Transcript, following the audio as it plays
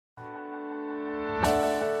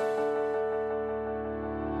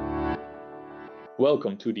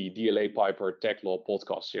Welcome to the DLA Piper Tech Law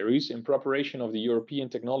podcast series in preparation of the European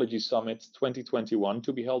Technology Summit 2021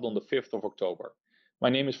 to be held on the 5th of October.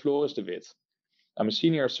 My name is Floris de Wit. I'm a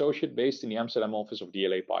senior associate based in the Amsterdam office of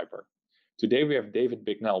DLA Piper. Today we have David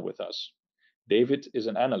Bicknell with us. David is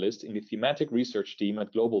an analyst in the thematic research team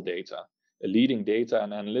at Global Data, a leading data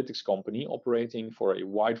and analytics company operating for a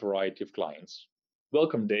wide variety of clients.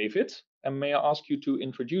 Welcome, David, and may I ask you to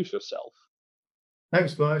introduce yourself?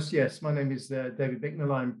 Thanks, Floris. Yes, my name is David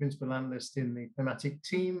Bicknell. I'm principal analyst in the thematic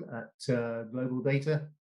team at Global Data.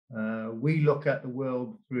 We look at the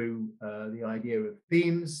world through the idea of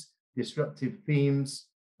themes, disruptive themes,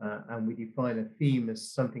 and we define a theme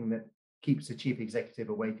as something that keeps the chief executive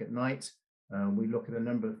awake at night. We look at a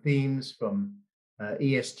number of themes from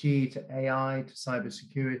ESG to AI to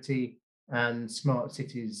cybersecurity, and smart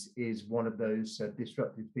cities is one of those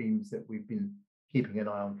disruptive themes that we've been keeping an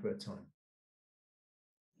eye on for a time.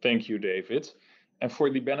 Thank you, David. And for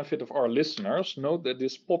the benefit of our listeners, note that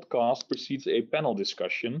this podcast precedes a panel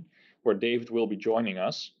discussion where David will be joining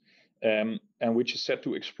us, and which is set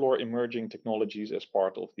to explore emerging technologies as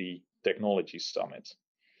part of the Technology Summit.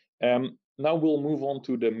 Now we'll move on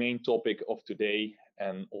to the main topic of today,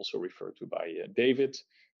 and also referred to by David,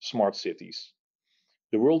 smart cities.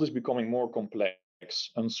 The world is becoming more complex,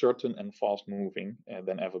 uncertain, and fast-moving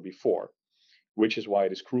than ever before, which is why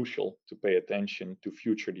it is crucial to pay attention to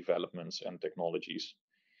future developments and technologies.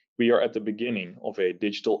 We are at the beginning of a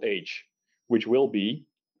digital age, which will be,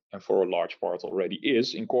 and for a large part already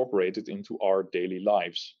is, incorporated into our daily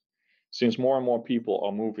lives. Since more and more people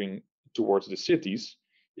are moving towards the cities,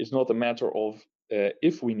 it's not a matter of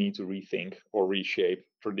if we need to rethink or reshape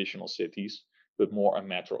traditional cities, but more a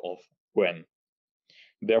matter of when.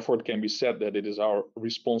 Therefore, it can be said that it is our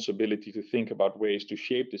responsibility to think about ways to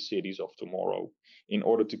shape the cities of tomorrow in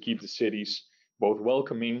order to keep the cities both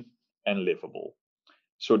welcoming and livable.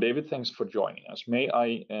 So, David, thanks for joining us. May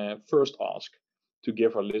I first ask to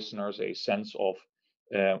give our listeners a sense of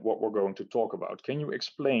what we're going to talk about? Can you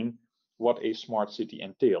explain what a smart city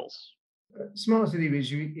entails? Smart city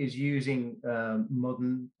is using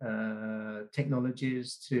modern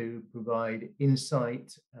technologies to provide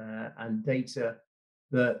insight and data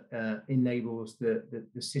that enables the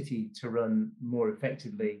city to run more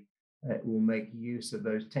effectively. It will make use of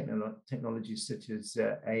those technologies such as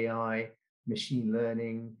AI, machine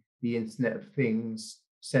learning, the Internet of Things,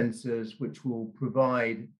 sensors, which will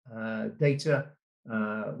provide data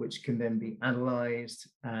which can then be analyzed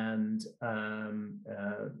and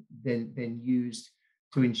then used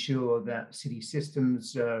to ensure that city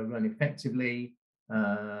systems run effectively,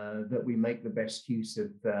 that we make the best use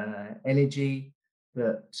of energy,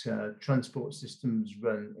 that transport systems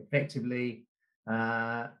run effectively,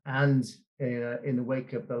 and in the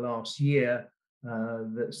wake of the last year,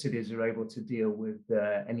 that cities are able to deal with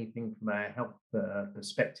anything from a health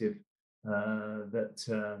perspective that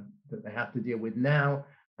they have to deal with now,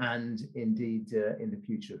 and indeed in the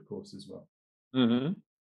future, of course, as well. Mm-hmm.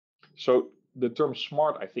 So the term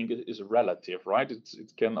smart, I think, is relative, right?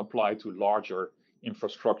 It can apply to larger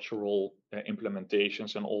infrastructural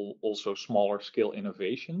implementations and also smaller scale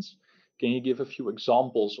innovations. Can you give a few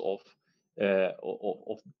examples of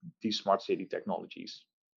these smart city technologies?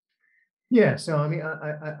 Yeah, so I mean,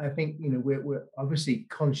 I think we're obviously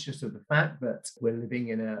conscious of the fact that we're living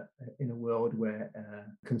in a world where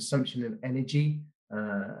consumption of energy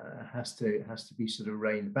has to be sort of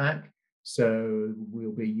reined back. So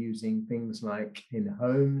we'll be using things like in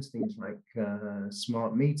homes, things like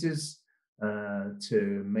smart meters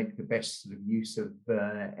to make the best sort of use of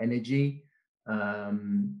energy.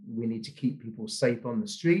 We need to keep people safe on the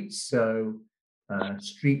streets, so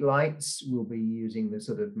street lights will be using the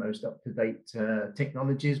sort of most up-to-date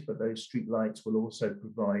technologies, but those street lights will also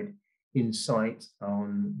provide insight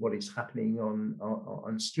on what is happening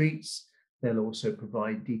on streets. They'll also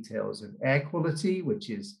provide details of air quality, which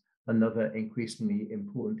is another increasingly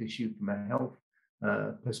important issue from a health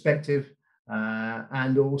perspective,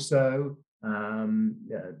 and also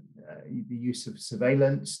the use of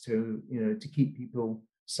surveillance to keep people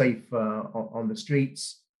safe on the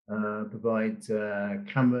streets, provide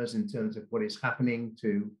cameras in terms of what is happening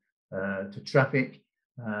to traffic,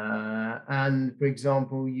 and, for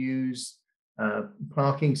example, use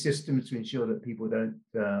parking systems to ensure that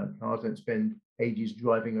cars don't spend ages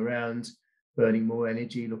driving around, burning more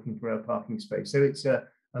energy looking for a parking space. So it's a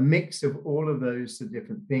mix of all of those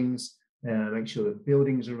different things. Make sure that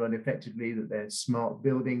buildings are run effectively, that they're smart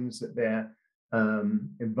buildings, that they're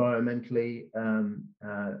environmentally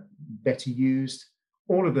better used.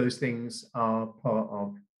 All of those things are part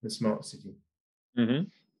of the smart city.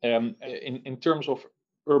 Mm-hmm. In terms of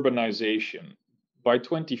urbanization, by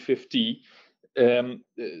 2050,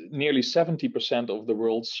 nearly 70% of the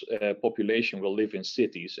world's population will live in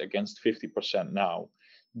cities against 50% now.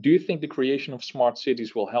 Do you think the creation of smart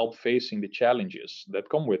cities will help facing the challenges that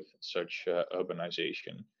come with such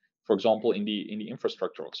urbanization? For example, in the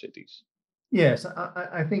infrastructure of cities. Yes,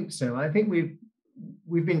 I think so. I think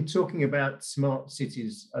we've been talking about smart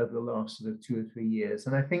cities over the last sort of 2 or 3 years,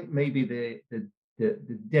 and I think maybe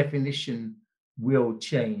the definition will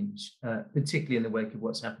change, particularly in the wake of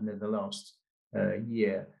what's happened in the last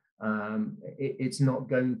year. It's not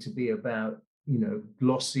going to be about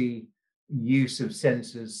glossy use of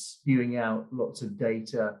sensors spewing out lots of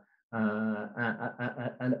data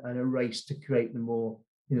and a race to create the more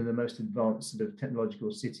the most advanced sort of technological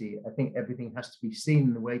city. I think everything has to be seen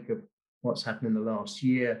in the wake of what's happened in the last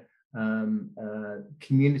year.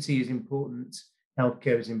 Community is important,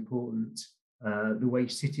 healthcare is important. The way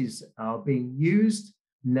cities are being used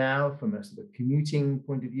now from a sort of commuting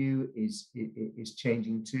point of view is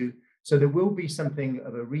changing too. So there will be something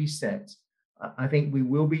of a reset. I think we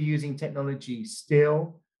will be using technology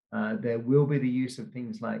still. There will be the use of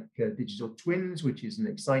things like digital twins, which is an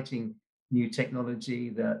exciting new technology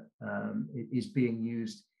that is being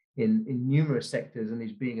used in numerous sectors and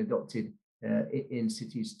is being adopted in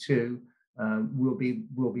cities too. We'll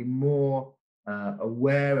be more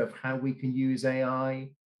aware of how we can use AI,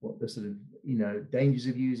 what the sort of dangers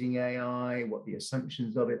of using AI, what the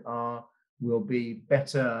assumptions of it are. We'll be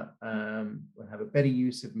better, we'll have a better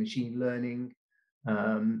use of machine learning.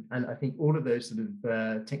 And I think all of those sort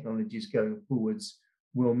of technologies going forwards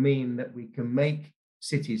will mean that we can make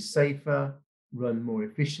cities safer, run more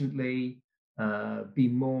efficiently, be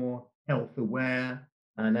more health aware.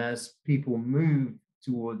 And as people move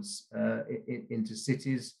towards into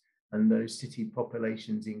cities and those city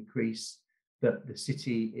populations increase, that the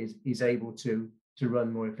city is able to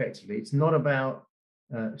run more effectively. It's not about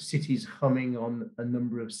cities humming on a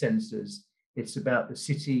number of sensors. It's about the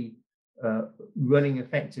city running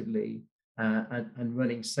effectively and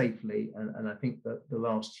running safely. And I think that the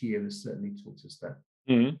last year has certainly taught us that.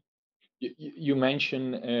 Mm-hmm. You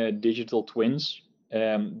mentioned digital twins.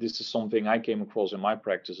 This is something I came across in my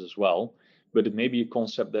practice as well, but it may be a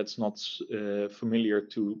concept that's not familiar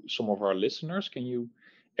to some of our listeners. Can you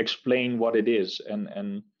explain what it is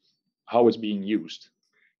and how it's being used?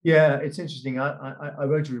 Yeah, it's interesting. I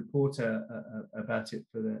wrote a report about it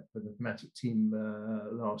for the Thematic team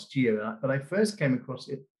last year, but I first came across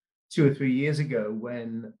it 2 or 3 years ago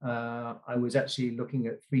when I was actually looking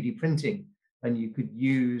at 3D printing, and you could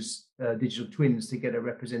use digital twins to get a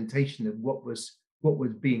representation of what was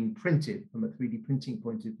being printed from a 3D printing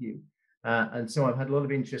point of view. And so I've had a lot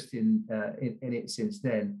of interest in it since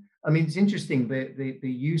then. I mean, it's interesting, the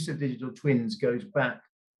use of digital twins goes back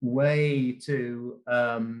way to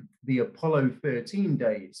the Apollo 13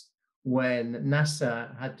 days, when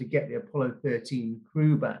NASA had to get the Apollo 13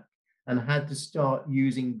 crew back and had to start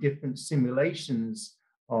using different simulations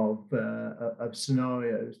of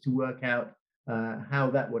scenarios to work out how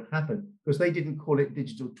that would happen, because they didn't call it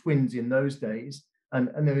digital twins in those days.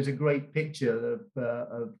 And there is a great picture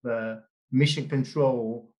of mission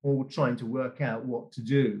control all trying to work out what to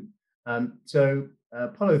do. So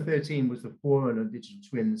Apollo 13 was the forerunner of digital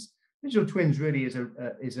twins. Digital twins really is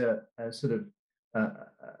a sort of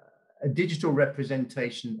a digital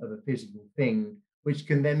representation of a physical thing, which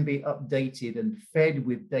can then be updated and fed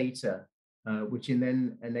with data, which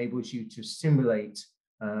then enables you to simulate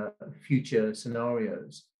future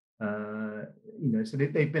scenarios. So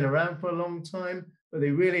they've been around for a long time, but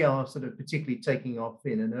they really are sort of particularly taking off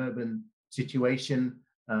in an urban situation.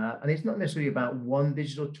 And it's not necessarily about one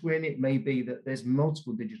digital twin. It may be that there's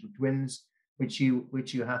multiple digital twins which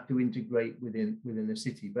you have to integrate within the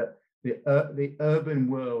city. But the urban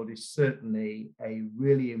world is certainly a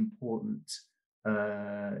really important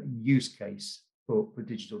use case for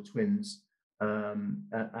digital twins.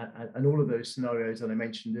 And all of those scenarios that I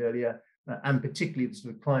mentioned earlier, and particularly the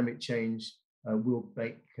sort of climate change, will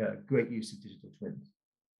make great use of digital twins.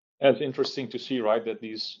 It's interesting to see, right, that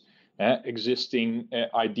these existing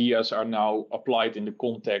ideas are now applied in the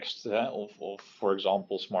context of, for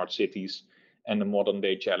example, smart cities and the modern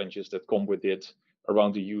day challenges that come with it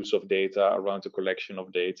around the use of data, around the collection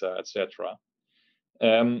of data, etc.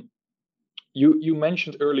 You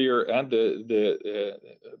mentioned earlier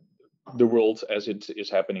the world as it is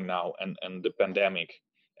happening now, and the pandemic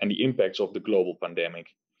and the impacts of the global pandemic.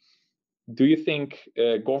 Do you think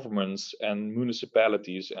governments and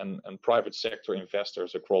municipalities and private sector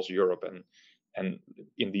investors across Europe and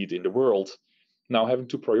indeed in the world now having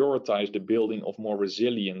to prioritize the building of more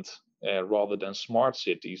resilient rather than smart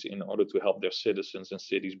cities in order to help their citizens and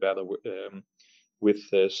cities better with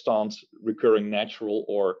stunt, recurring natural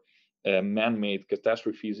or man-made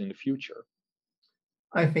catastrophes in the future?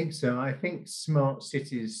 I think so. I think smart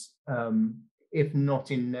cities, if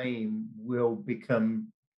not in name, will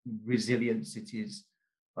become resilient cities,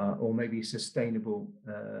 or maybe sustainable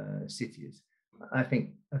cities. I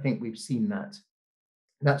think we've seen that.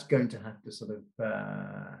 That's going to have to sort of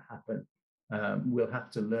happen. We'll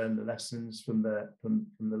have to learn the lessons from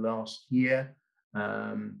the last year.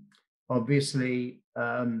 Um, Obviously,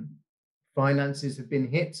 finances have been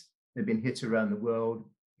hit. They've been hit around the world,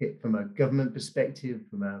 hit from a government perspective,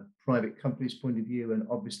 from a private company's point of view, and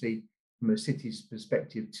obviously from a city's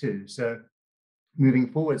perspective too. So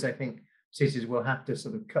moving forwards, I think cities will have to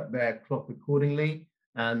sort of cut their cloth accordingly,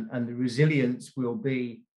 and the resilience will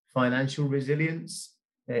be financial resilience,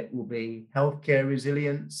 it will be healthcare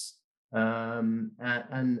resilience, and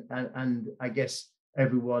I guess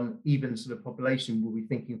everyone, even sort of population, will be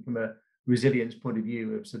thinking from a resilience point of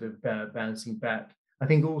view of sort of bouncing back. I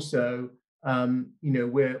think also,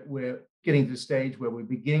 we're getting to the stage where we're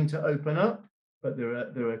beginning to open up, but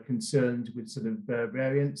there are concerns with sort of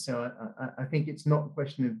variants. So I think it's not a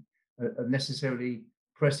question of necessarily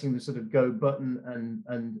pressing the sort of go button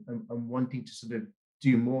and wanting to sort of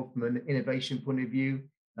do more from an innovation point of view.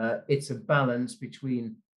 It's a balance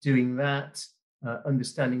between doing that,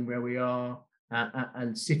 understanding where we are,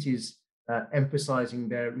 and cities emphasizing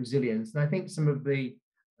their resilience. And I think some of the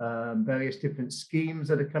various different schemes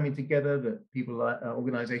that are coming together, that people like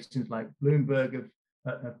organizations like Bloomberg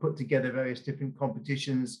have put together various different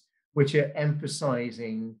competitions, which are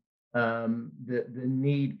emphasizing the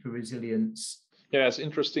need for resilience. Yeah, it's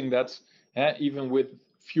interesting that even with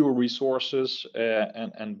fewer resources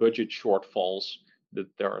and budget shortfalls, that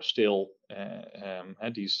there are still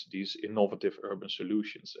these innovative urban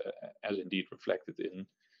solutions, as indeed reflected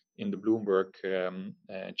in the Bloomberg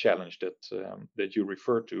challenge that you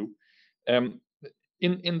referred to.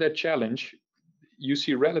 In that challenge, you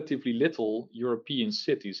see relatively little European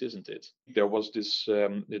cities, isn't it? There was this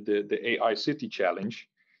the AI City Challenge,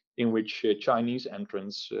 in which Chinese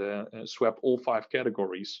entrants swept all 5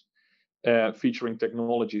 categories, featuring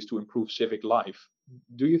technologies to improve civic life.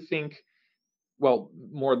 Do you think, well,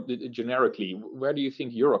 more generically, where do you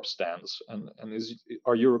think Europe stands? And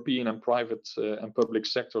are European and private and public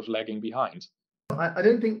sectors lagging behind? I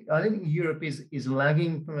don't think Europe is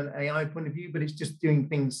lagging from an AI point of view, but it's just doing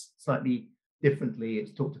things slightly differently.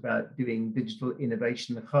 It's talked about doing digital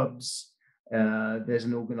innovation hubs. There's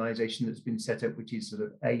an organization that's been set up which is sort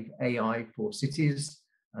of AI for cities,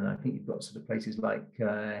 and I think you've got sort of places like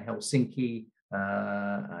Helsinki,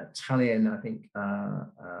 Tallinn, I think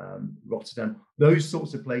Rotterdam, those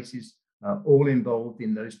sorts of places are all involved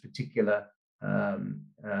in those particular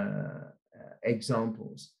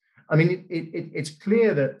examples. I mean, it's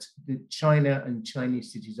clear that China and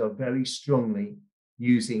Chinese cities are very strongly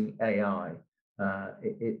using AI.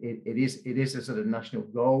 It is a sort of national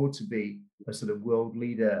goal to be a sort of world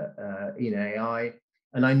leader in AI.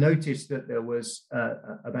 And I noticed that there was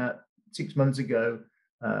about 6 months ago,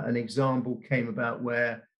 an example came about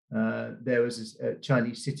where there was a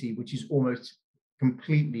Chinese city which is almost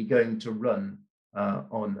completely going to run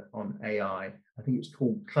on AI. I think it's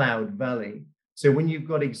called Cloud Valley. So when you've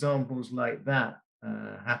got examples like that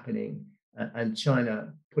happening, and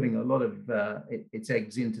China putting a lot of its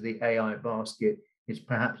eggs into the AI basket, it's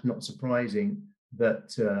perhaps not surprising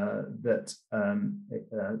that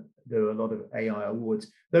there are a lot of AI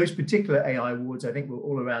awards. Those particular AI awards, I think, were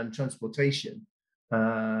all around transportation.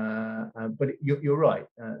 But you're right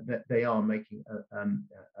that they are making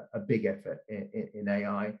a big effort in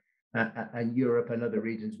AI, and Europe and other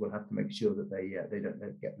regions will have to make sure that they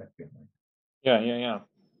don't get left behind. Yeah.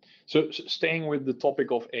 So staying with the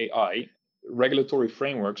topic of AI, regulatory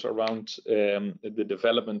frameworks around the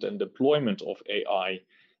development and deployment of AI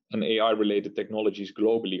and AI-related technologies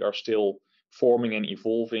globally are still forming and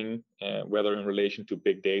evolving, whether in relation to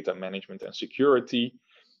big data management and security.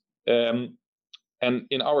 And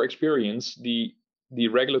in our experience, the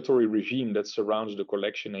regulatory regime that surrounds the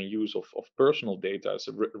collection and use of personal data is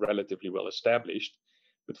relatively well established.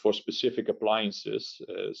 But for specific appliances,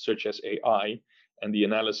 such as AI, and the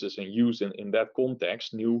analysis and use in that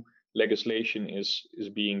context, new legislation is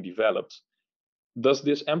being developed. Does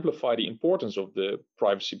this amplify the importance of the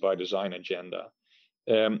privacy by design agenda,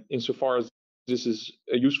 insofar as this is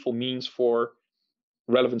a useful means for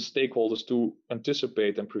relevant stakeholders to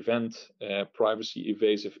anticipate and prevent privacy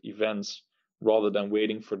evasive events rather than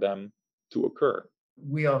waiting for them to occur?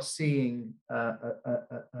 We are seeing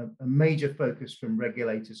a major focus from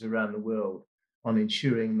regulators around the world on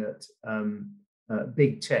ensuring that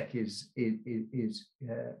big tech is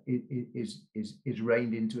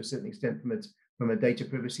reined into a certain extent from a data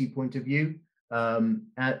privacy point of view, and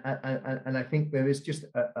I think there is just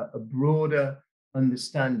a broader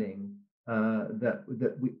understanding that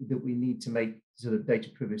we need to make sort of data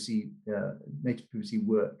privacy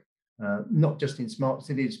work, not just in smart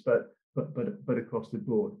cities, but across the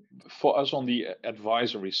board. For us on the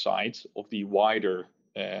advisory side of the wider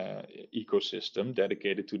ecosystem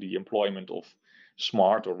dedicated to the employment of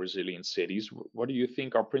smart or resilient cities, what do you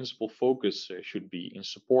think our principal focus should be in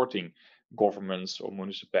supporting governments or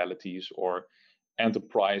municipalities or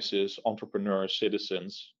enterprises, entrepreneurs,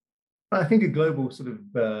 citizens? I think a global sort of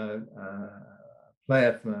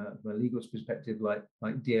player from a legal perspective, like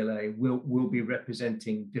DLA, will be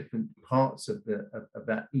representing different parts of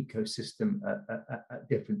that ecosystem at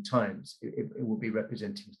different times. It will be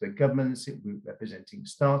representing the governments, it will be representing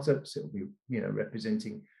startups, it will be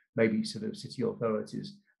representing maybe sort of city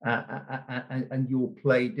authorities, and you'll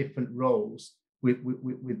play different roles with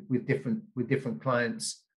different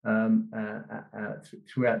clients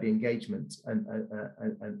throughout the engagement, and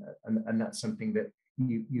that's something that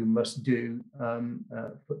you must do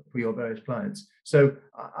for your various clients. So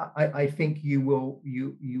I think you will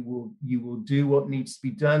do what needs to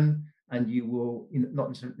be done, and you will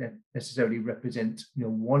not necessarily represent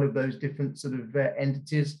one of those different sort of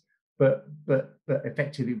entities, but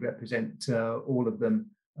effectively represent all of them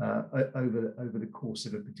over the course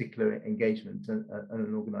of a particular engagement, and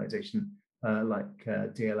an organization like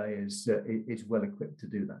DLA is well equipped to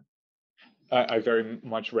do that. I very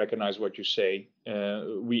much recognize what you say.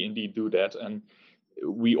 We indeed do that, and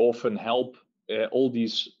we often help all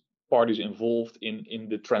these parties involved in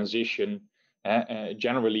the transition.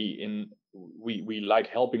 Generally, we like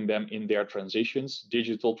helping them in their transitions,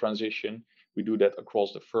 digital transition. We do that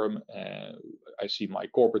across the firm. I see my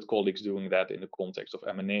corporate colleagues doing that in the context of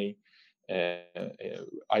M&A.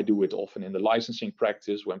 I do it often in the licensing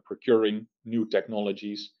practice when procuring new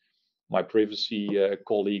technologies. My privacy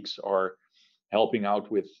colleagues are helping out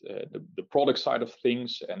with the product side of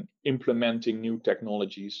things and implementing new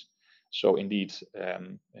technologies. So indeed,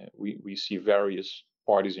 we see various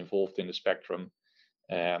parties involved in the spectrum,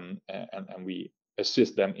 and we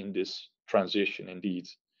assist them in this transition. Indeed,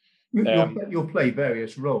 you'll play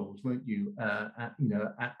various roles, won't you?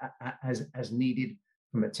 As needed,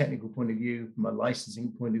 from a technical point of view, from a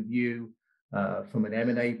licensing point of view, from an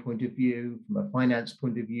M&A point of view, from a finance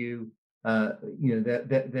point of view.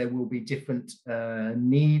 There will be different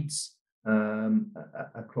needs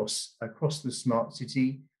across the smart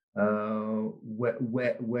city, where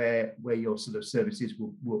your sort of services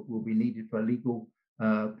will be needed from a legal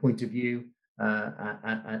point of view,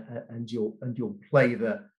 and you'll play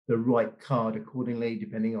the right card accordingly,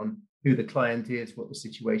 depending on who the client is, what the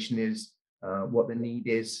situation is, what the need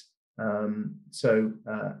is.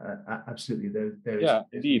 Absolutely, there is. Yeah,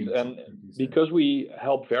 indeed. And because we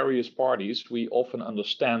help various parties, we often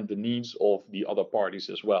understand the needs of the other parties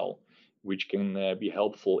as well, which can be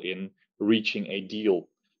helpful in reaching a deal,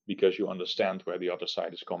 because you understand where the other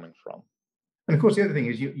side is coming from. And of course, the other thing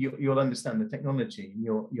is you'll understand the technology, and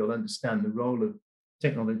you'll understand the role of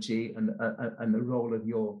technology and the role of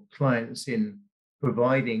your clients in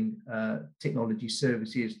providing technology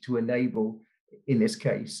services to enable, in this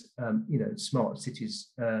case, smart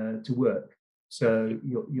cities to work. So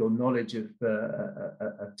your knowledge of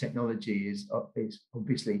technology is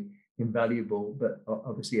obviously invaluable, but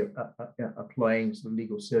obviously applying some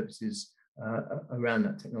legal services around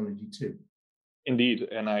that technology too. Indeed,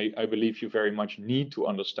 and I believe you very much need to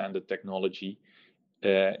understand the technology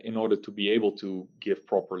in order to be able to give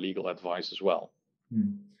proper legal advice as well.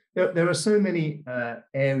 There are so many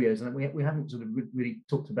areas, and we haven't sort of really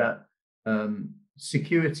talked about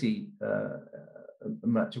security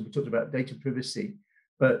much. We talked about data privacy,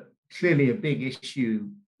 but clearly a big issue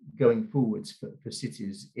going forwards for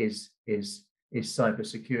cities is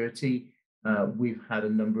cybersecurity. We've had a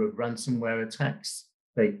number of ransomware attacks.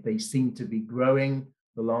 They seem to be growing.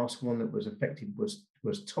 The last one that was affected was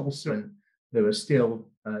Tulsa, and there was still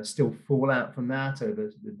fallout from that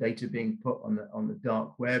over the data being put on the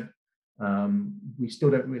dark web. We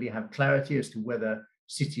still don't really have clarity as to whether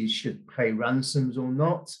cities should pay ransoms or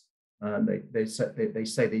not. They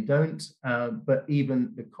say they don't, but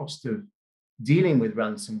even the cost of dealing with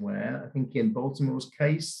ransomware, I think in Baltimore's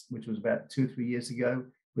case, which was about 2 or 3 years ago,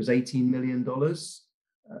 was $18 million.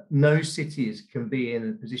 No cities can be in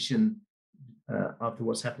a position after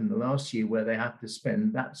what's happened the last year where they have to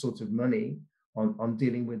spend that sort of money on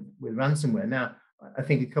dealing with ransomware. Now, I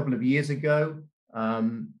think a couple of years ago,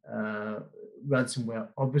 ransomware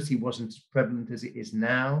obviously wasn't as prevalent as it is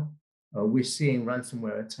now. we're seeing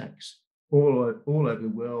ransomware attacks all over the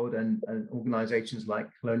world, and organizations like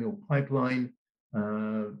Colonial Pipeline,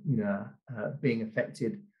 being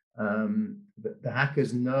affected. The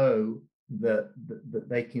hackers know that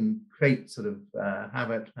they can create sort of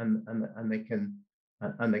havoc, and they can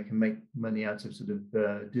make money out of sort of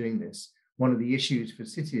doing this. One of the issues for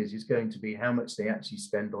cities is going to be how much they actually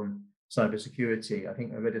spend on cybersecurity. I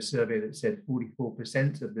think I read a survey that said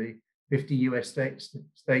 44% of the 50 US states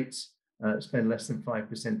spend less than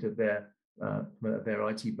 5% of their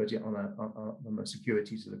IT budget on a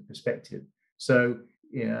security sort of perspective. So,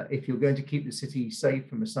 if you're going to keep the city safe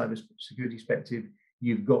from a cybersecurity perspective,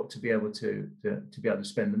 you've got to be able to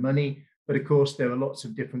spend the money. But of course, there are lots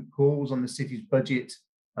of different calls on the city's budget,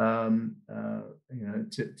 to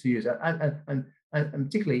use that, and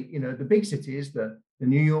particularly, the big cities, the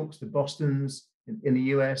New Yorks, the Bostons in the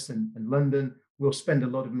US, and London will spend a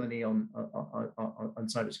lot of money on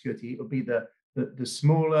cybersecurity. It'll be the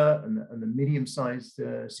smaller and the medium-sized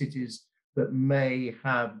cities that may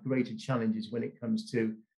have greater challenges when it comes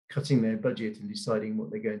to cutting their budget and deciding what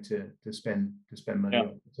they're going to spend money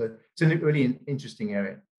on. So it's a really interesting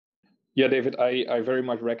area. Yeah, David, I very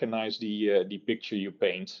much recognize the picture you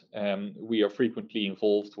paint. We are frequently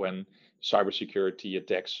involved when cybersecurity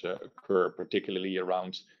attacks occur, particularly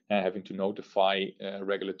around having to notify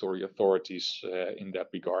regulatory authorities in that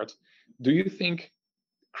regard. Do you think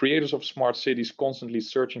creators of smart cities constantly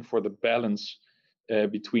searching for the balance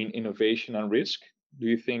between innovation and risk? Do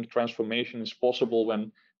you think transformation is possible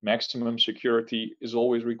when maximum security is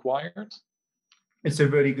always required? It's a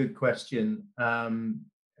really good question.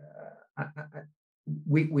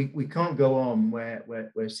 We can't go on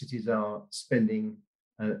where cities are spending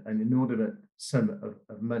an inordinate sum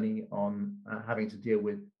of money on having to deal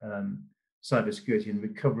with cybersecurity and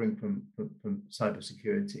recovering from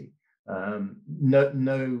cybersecurity.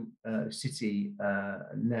 No city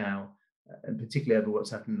now, and particularly over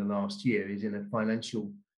what's happened in the last year, is in a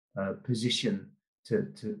financial position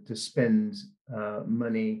to spend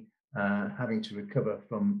money having to recover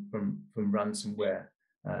from ransomware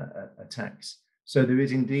attacks. So there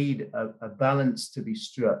is indeed a balance to be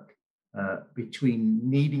struck between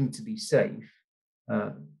needing to be safe,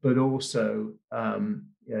 but also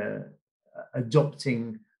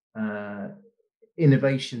adopting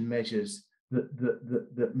innovation measures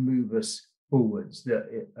that move us forwards,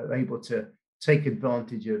 that are able to take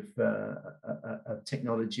advantage of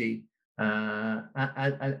technology,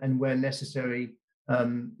 and where necessary,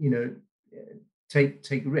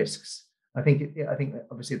 take risks. I think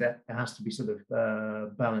obviously that there has to be sort of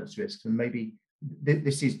balanced risks, and maybe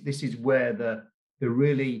this is where the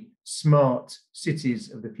really smart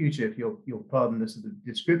cities of the future, if you'll pardon the sort of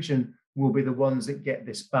description, will be the ones that get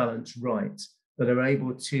this balance right, that are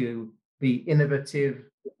able to be innovative,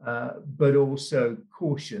 but also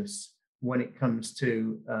cautious when it comes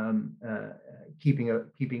to keeping a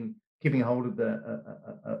hold of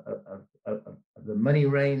the money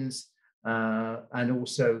reins, and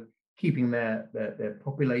also keeping their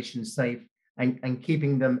population safe, and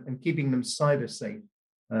keeping them cyber safe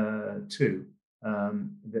too.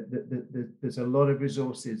 There's a lot of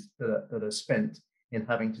resources that are spent in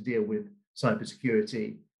having to deal with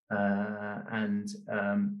cybersecurity, and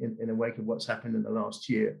in the wake of what's happened in the last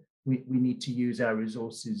year, we need to use our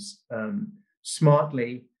resources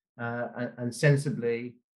smartly and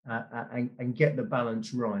sensibly, and get the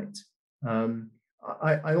balance right.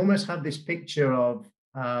 I almost have this picture of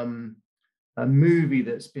a movie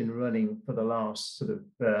that's been running for the last sort of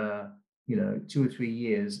 2 or 3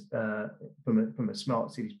 years from a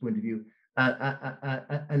smart cities point of view,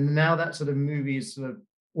 and now that sort of movie is sort of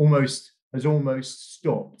almost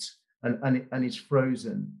stopped, and it's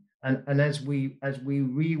frozen, and as we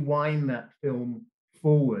rewind that film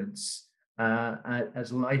forwards,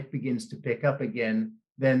 as life begins to pick up again,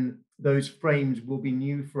 then those frames will be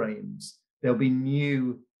new frames. There'll be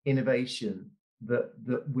new innovation that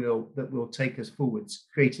will take us forwards,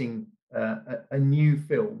 creating a new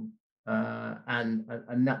film,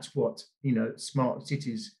 and that's what smart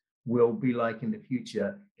cities will be like in the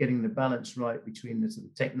future, getting the balance right between the sort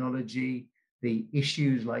of technology, the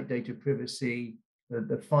issues like data privacy,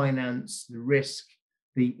 the finance, the risk,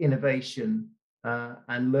 the innovation,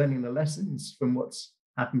 and learning the lessons from what's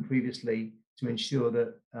happened previously to ensure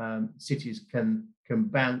that cities can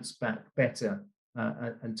bounce back better,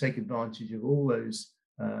 and take advantage of all those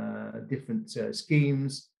different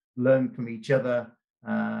schemes, learn from each other,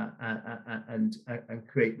 and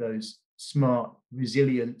create those smart,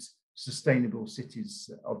 resilient, sustainable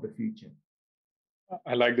cities of the future.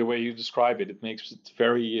 I like the way you describe it. It makes it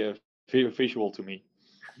very visual to me.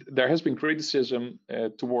 there has been criticism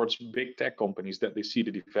towards big tech companies that they see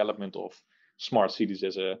the development of smart cities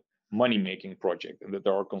as a money-making project, and that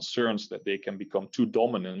there are concerns that they can become too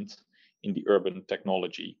dominant in the urban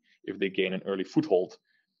technology if they gain an early foothold.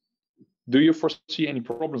 Do you foresee any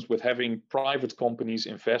problems with having private companies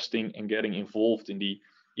investing and getting involved in the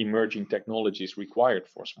emerging technologies required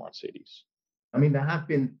for smart cities? I mean, there have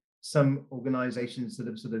been some organizations that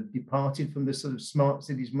have sort of departed from the sort of smart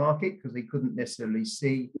cities market because they couldn't necessarily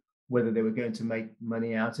see whether they were going to make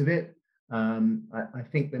money out of it. I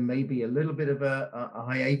think there may be a little bit of a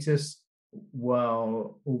hiatus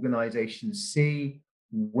while organizations see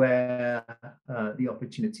where the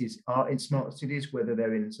opportunities are in smart cities, whether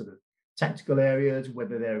they're in sort of tactical areas,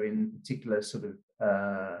 whether they're in particular sort of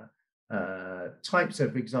types. So,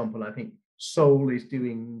 for example, I think Seoul is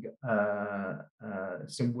doing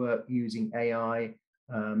some work using AI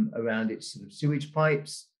around its sort of sewage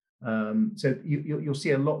pipes. So you'll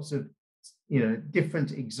see lots of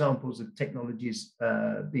different examples of technologies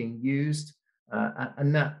being used,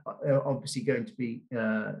 and that are obviously going to be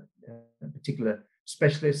particular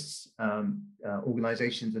specialists,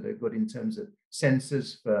 organizations that are good in terms of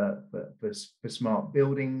sensors for smart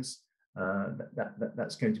buildings.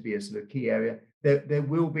 That's going to be a sort of key area. There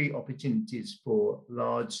will be opportunities for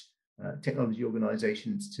large technology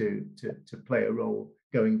organizations to play a role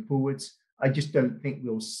going forwards. I just don't think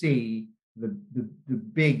we'll see the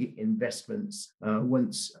big investments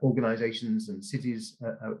once organizations and cities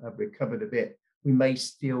have recovered a bit. We may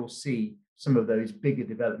still see some of those bigger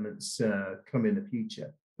developments come in the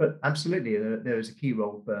future. But absolutely, there is a key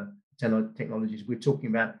role for technologies. We're talking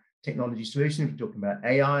about technology solutions, we're talking about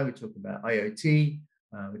AI, we're talking about IoT,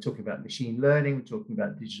 we're talking about machine learning, we're talking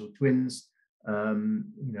about digital twins.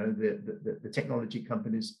 The technology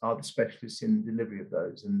companies are the specialists in delivery of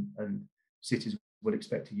those, and cities will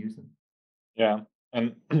expect to use them. Yeah,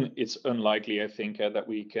 and it's unlikely, I think, that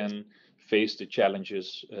we can face the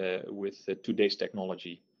challenges with today's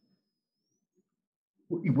technology.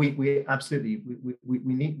 We absolutely we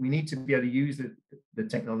need to be able to use the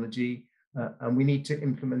technology, and we need to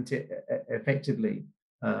implement it effectively,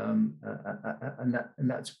 and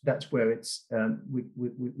that's where it's we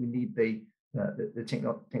need the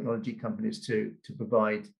technology companies to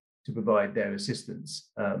provide their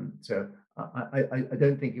assistance. So I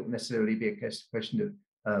don't think it will necessarily be a question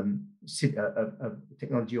of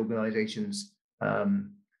technology organizations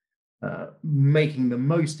making the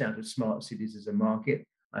most out of smart cities as a market.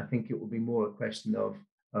 I think it will be more a question of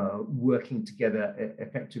working together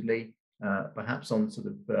effectively, perhaps on sort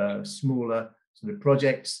of smaller sort of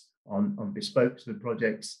projects, on bespoke sort of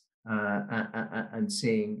projects, and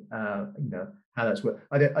seeing how that's worked.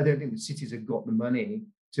 I don't think the cities have got the money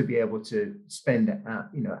to be able to spend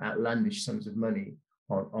outlandish sums of money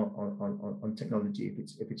on technology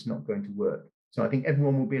if it's not going to work. So I think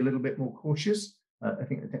everyone will be a little bit more cautious. I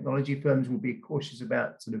think the technology firms will be cautious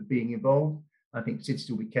about sort of being involved. I think cities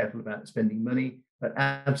will be careful about spending money, but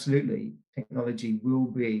absolutely technology will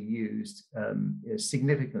be used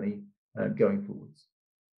significantly going forwards.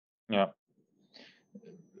 Yeah.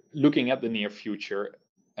 Looking at the near future,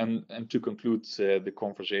 and to conclude the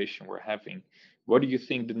conversation we're having, what do you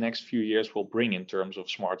think the next few years will bring in terms of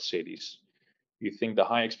smart cities? Do you think the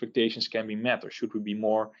high expectations can be met, or should we be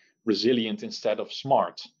more resilient instead of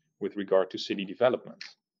smart with regard to city development?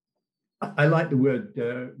 I like the word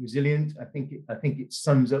resilient. I think it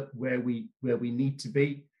sums up where we need to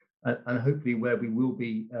be, and hopefully where we will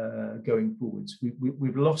be going forwards.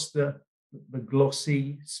 We've lost the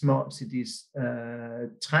glossy smart cities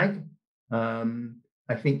tag.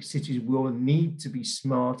 I think cities will need to be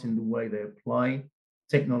smart in the way they apply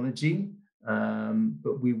technology,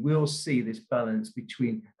 but we will see this balance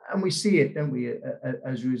between, and we see it, don't we,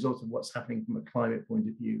 as a result of what's happening from a climate point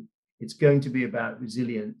of view. It's going to be about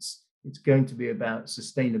resilience. It's going to be about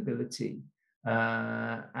sustainability,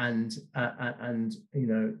 and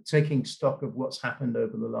taking stock of what's happened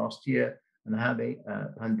over the last year and how the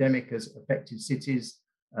pandemic has affected cities,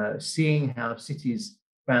 seeing how cities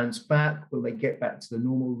bounce back. Will they get back to the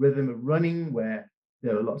normal rhythm of running where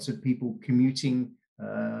there are lots of people commuting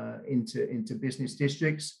into business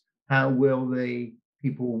districts? How will the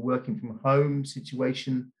people working from home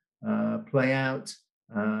situation play out?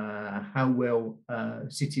 How will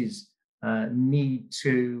cities need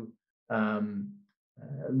to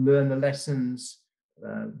learn the lessons,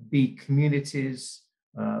 be communities,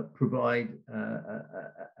 provide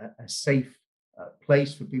a safe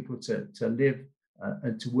place for people to live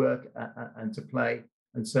and to work and to play?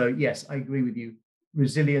 And so, yes, I agree with you.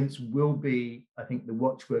 Resilience will be, I think, the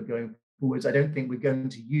watchword going forwards. I don't think we're going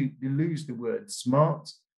to lose the word smart,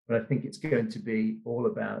 but I think it's going to be all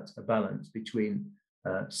about a balance between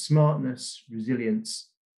smartness, resilience,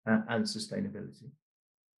 and sustainability.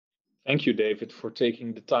 Thank you, David, for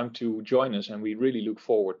taking the time to join us, and we really look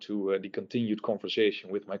forward to the continued conversation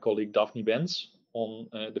with my colleague Daphne Benz on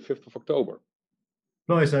the 5th of October.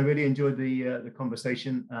 Nice, I really enjoyed the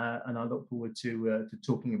conversation, and I look forward to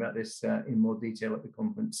talking about this in more detail at the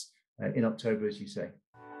conference in October, as you say.